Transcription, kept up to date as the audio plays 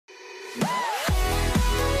Hey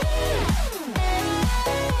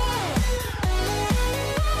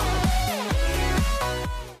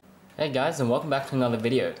guys, and welcome back to another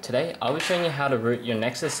video. Today I'll be showing you how to root your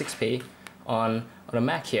Nexus 6P on a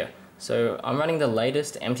Mac here. So I'm running the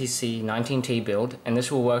latest MTC19T build, and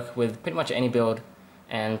this will work with pretty much any build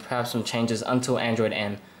and perhaps some changes until Android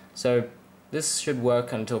N. So this should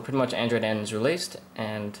work until pretty much Android N is released,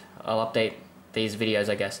 and I'll update these videos,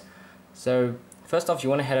 I guess. So first off, you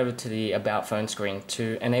want to head over to the About Phone screen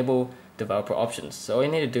to enable developer options. So all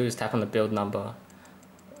you need to do is tap on the build number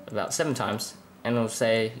about 7 times, and it'll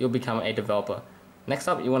say you'll become a developer. Next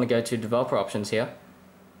up, you want to go to developer options here,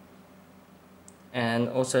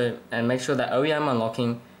 and make sure that OEM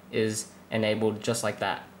Unlocking is enabled just like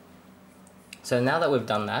that. So now that we've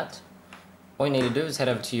done that, all you need to do is head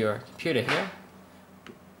over to your computer here,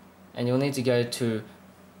 and you'll need to go to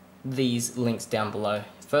these links down below.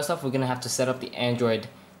 First off, we're going to have to set up the Android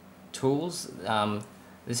tools.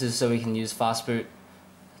 This is so we can use fastboot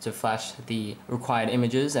to flash the required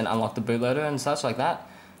images and unlock the bootloader and such like that,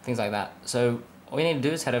 things like that. So all you need to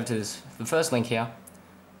do is head over to the first link here,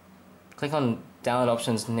 click on download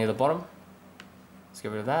options near the bottom, let's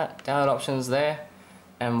get rid of that, download options there,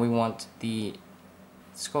 and we want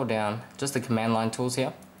scroll down, just the command line tools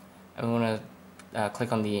here, and we want to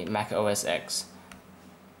click on the Mac OS X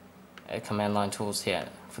command line tools here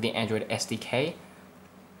for the Android SDK.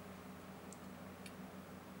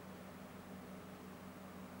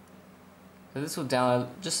 So this will download,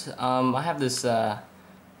 I have this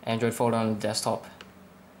Android folder on the desktop.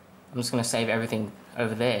 I'm just going to save everything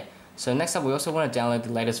over there. So next up, we also want to download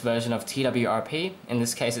the latest version of TWRP. In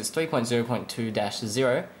this case, it's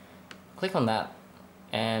 3.0.2-0. Click on that,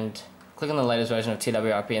 and click on the latest version of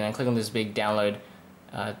TWRP, and then click on this big download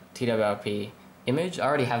TWRP image. I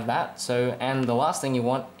already have that. And the last thing you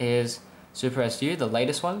want is SuperSU, the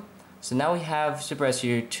latest one. So now we have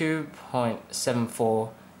SuperSU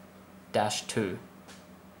 2.74-2.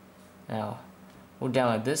 Now we'll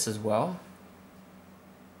download this as well,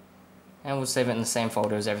 and we'll save it in the same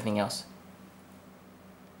folder as everything else.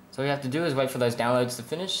 So all you have to do is wait for those downloads to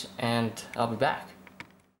finish, and I'll be back.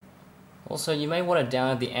 Also, you may want to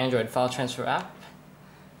download the Android file transfer app,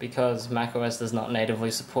 because macOS does not natively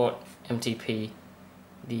support MTP,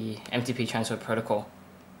 the MTP transfer protocol.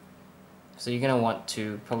 So you're going to want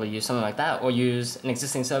to probably use something like that, or use an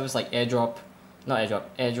existing service like AirDroid,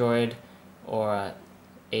 or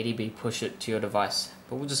ADB push it to your device.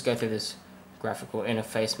 But we'll just go through this graphical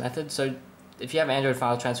interface method. So if you have Android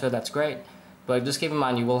file transfer, that's great, but just keep in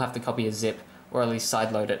mind you will have to copy a zip, or at least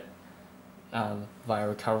sideload it via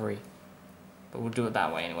recovery. But we'll do it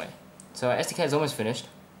that way anyway. So our SDK is almost finished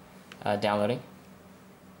downloading.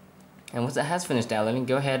 And once it has finished downloading,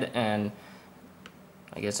 go ahead and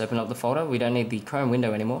open up the folder. We don't need the Chrome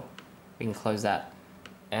window anymore. We can close that.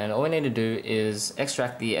 And all we need to do is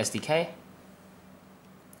extract the SDK.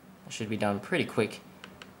 It should be done pretty quick.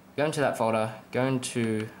 Go into that folder, go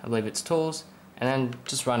into, I believe it's tools, and then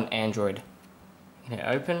just run Android. Hit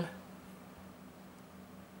open.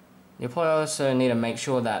 You'll probably also need to make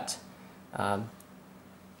sure that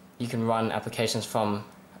you can run applications from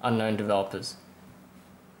unknown developers.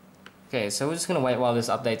 Okay, so we're just going to wait while this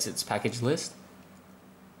updates its package list.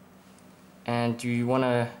 And you want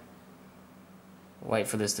to wait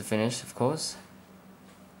for this to finish, of course.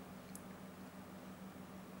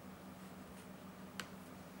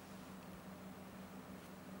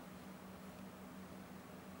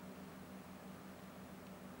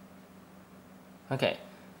 Okay,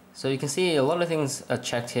 so you can see a lot of things are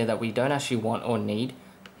checked here that we don't actually want or need.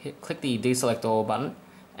 Click the Deselect All button,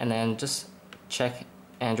 and then just check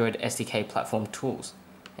Android SDK platform tools.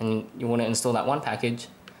 And you want to install that one package.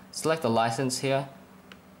 Select the license here,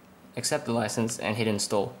 accept the license, and hit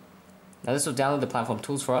install. Now this will download the platform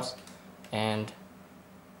tools for us, and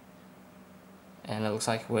it looks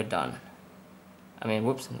like we're done.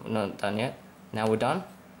 Whoops, we're not done yet. Now we're done.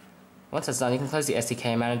 Once that's done, you can close the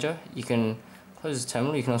SDK manager. You can close the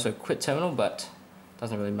terminal. You can also quit terminal, but it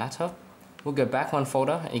doesn't really matter. We'll go back one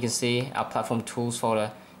folder, and you can see our platform tools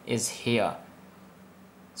folder is here.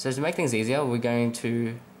 So to make things easier, we're going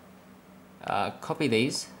to copy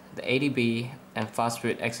these, the ADB and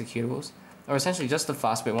fastboot executables, or essentially just the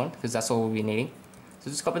fastboot one, because that's all we'll be needing. So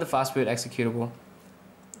just copy the fastboot executable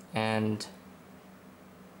and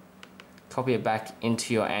copy it back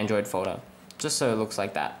into your Android folder, just so it looks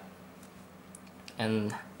like that.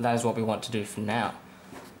 And that is what we want to do for now.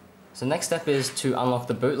 So next step is to unlock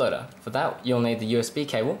the bootloader. For that, you'll need the USB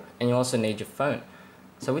cable, and you'll also need your phone.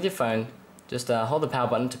 So with your phone, just hold the power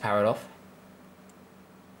button to power it off.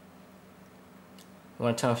 You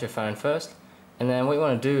want to turn off your phone first, And then what you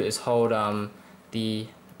want to do is hold the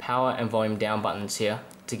power and volume down buttons here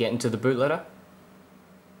to get into the bootloader.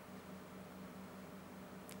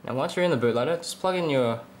 Now once you're in the bootloader, just plug in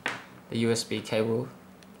the USB cable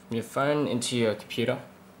from your phone into your computer.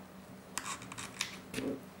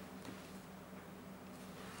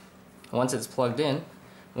 Once it's plugged in,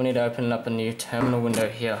 we need to open up a new terminal window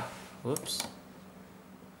here. Whoops.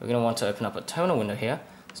 We're going to want to open up a terminal window here.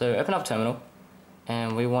 So open up terminal,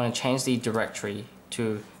 and we want to change the directory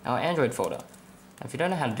to our Android folder. Now, if you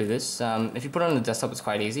don't know how to do this, if you put it on the desktop, it's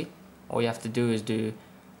quite easy. All you have to do is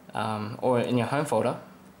or in your home folder.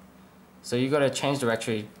 So you got to change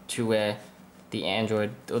directory to where the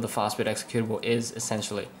Android or the fastboot executable is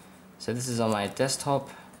essentially. So this is on my desktop,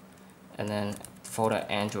 and then folder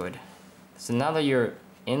Android. So now that you're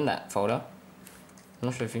in that folder, I'm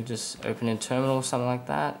not sure if you just open in terminal or something like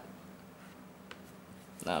that.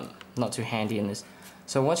 Not too handy in this.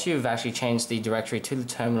 So once you've actually changed the directory to the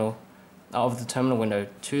terminal of the terminal window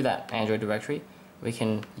to that Android directory, we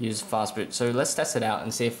can use fastboot. So let's test it out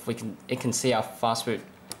and see if it can see our fastboot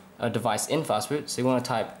device in fastboot. So you want to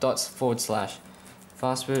type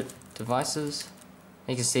 /fastboot devices.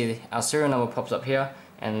 You can see our serial number pops up here,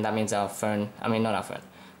 and that means our phone, not our phone.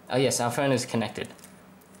 Yes, our phone is connected.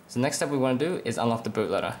 So the next step we want to do is unlock the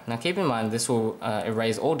bootloader. Now keep in mind this will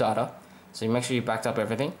erase all data, so you make sure you backed up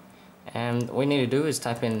everything. And what you need to do is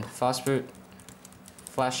type in fastboot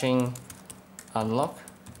flashing unlock,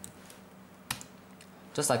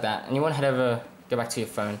 just like that. And you want to go back to your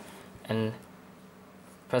phone and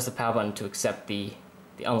press the power button to accept the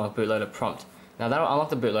unlock bootloader prompt. Now that'll unlock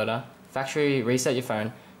the bootloader, factory reset your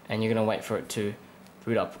phone, and you're going to wait for it to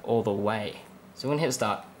boot up all the way. So we're going to hit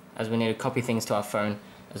start, as we need to copy things to our phone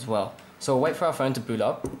as well. So we'll wait for our phone to boot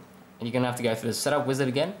up, and you're going to have to go through the setup wizard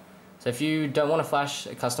again. So if you don't want to flash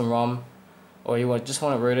a custom ROM, or you just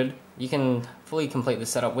want it rooted, you can fully complete the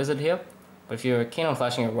setup wizard here. But if you're keen on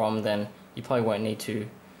flashing a ROM, then you probably won't need to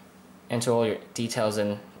enter all your details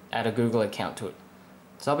and add a Google account to it.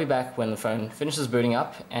 So I'll be back when the phone finishes booting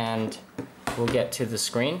up, and we'll get to the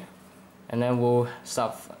screen, and then we'll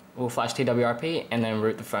flash TWRP and then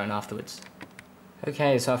root the phone afterwards.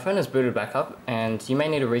 Okay, so our phone is booted back up, and you may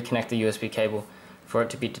need to reconnect the USB cable for it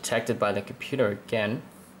to be detected by the computer again.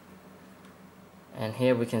 And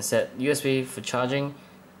here we can set USB for charging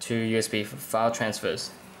to USB for file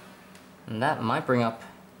transfers. And that might bring up,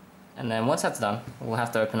 and then once that's done, we'll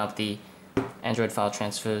have to open up the Android file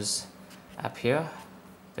transfers app here.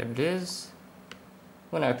 There it is.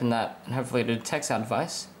 We're going to open that, and hopefully it detects our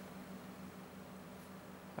device.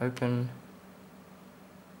 Open.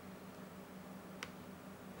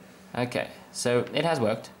 Okay, so it has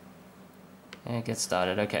worked. And get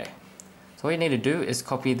started. Okay. So what you need to do is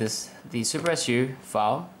copy the SuperSU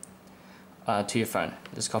file to your phone.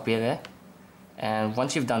 Just copy it there. And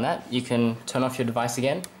once you've done that, you can turn off your device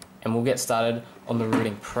again, and we'll get started on the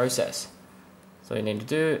rooting process. So what you need to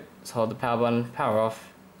do is hold the power button, power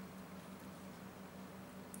off,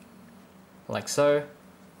 like so.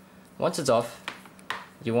 Once it's off,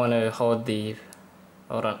 you want to hold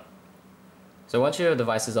So once your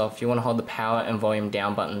device is off, you want to hold the power and volume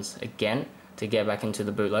down buttons again to get back into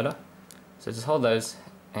the bootloader. So just hold those,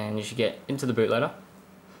 and you should get into the bootloader.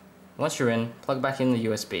 Once you're in, plug back in the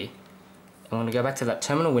USB. And we're going to go back to that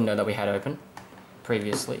terminal window that we had open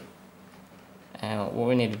previously. And what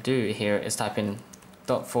we need to do here is type in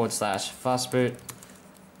 /fastboot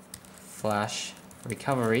flash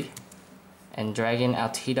recovery and drag in our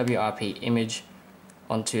TWRP image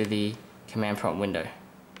onto the command prompt window,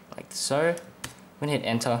 like so. We're going to hit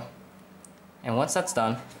enter, and once that's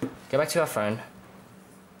done, go back to our phone,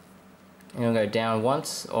 and you'll go down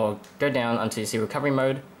once, or go down until you see recovery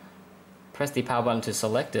mode, press the power button to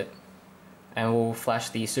select it, and we'll flash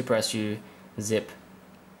the SuperSU.zip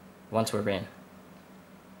once we're in.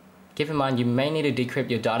 Keep in mind you may need to decrypt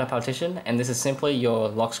your data partition, and this is simply your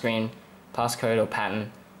lock screen, passcode or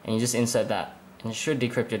pattern, and you just insert that, and it should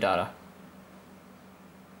decrypt your data.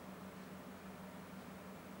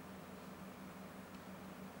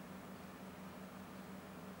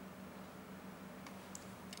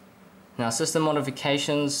 Now system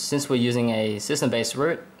modifications, since we're using a system-based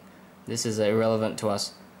root, this is irrelevant to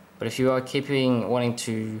us. But if you are wanting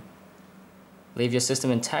to leave your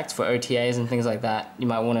system intact for OTAs and things like that, you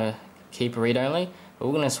might want to keep read-only. But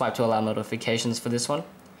we're going to swipe to allow notifications for this one.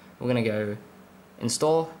 We're going to go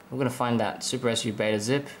install. We're going to find that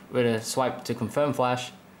SuperSU.zip. We're going to swipe to confirm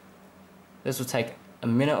flash. This will take a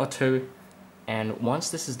minute or two, and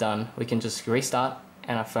once this is done, we can just restart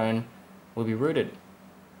and our phone will be rooted.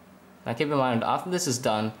 Now keep in mind, after this is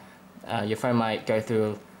done, your phone might go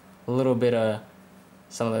through a little bit of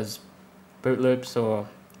some of those boot loops or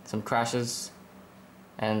some crashes,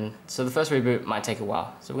 and so the first reboot might take a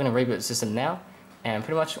while. So we're going to reboot the system now, and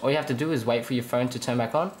pretty much all you have to do is wait for your phone to turn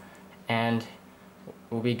back on and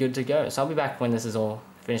we'll be good to go. So I'll be back when this is all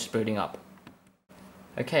finished booting up.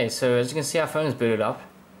 Okay, so as you can see, our phone is booted up.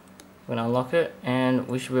 We're going to unlock it and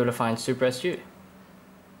we should be able to find SuperSU.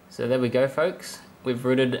 So there we go, folks. We've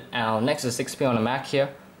rooted our Nexus 6P on a Mac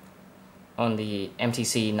here on the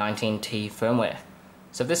MTC19T firmware.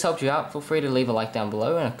 So if this helped you out, feel free to leave a like down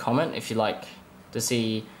below and a comment if you'd like to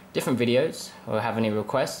see different videos or have any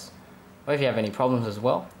requests, or if you have any problems as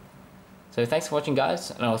well. So thanks for watching,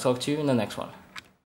 guys, and I'll talk to you in the next one.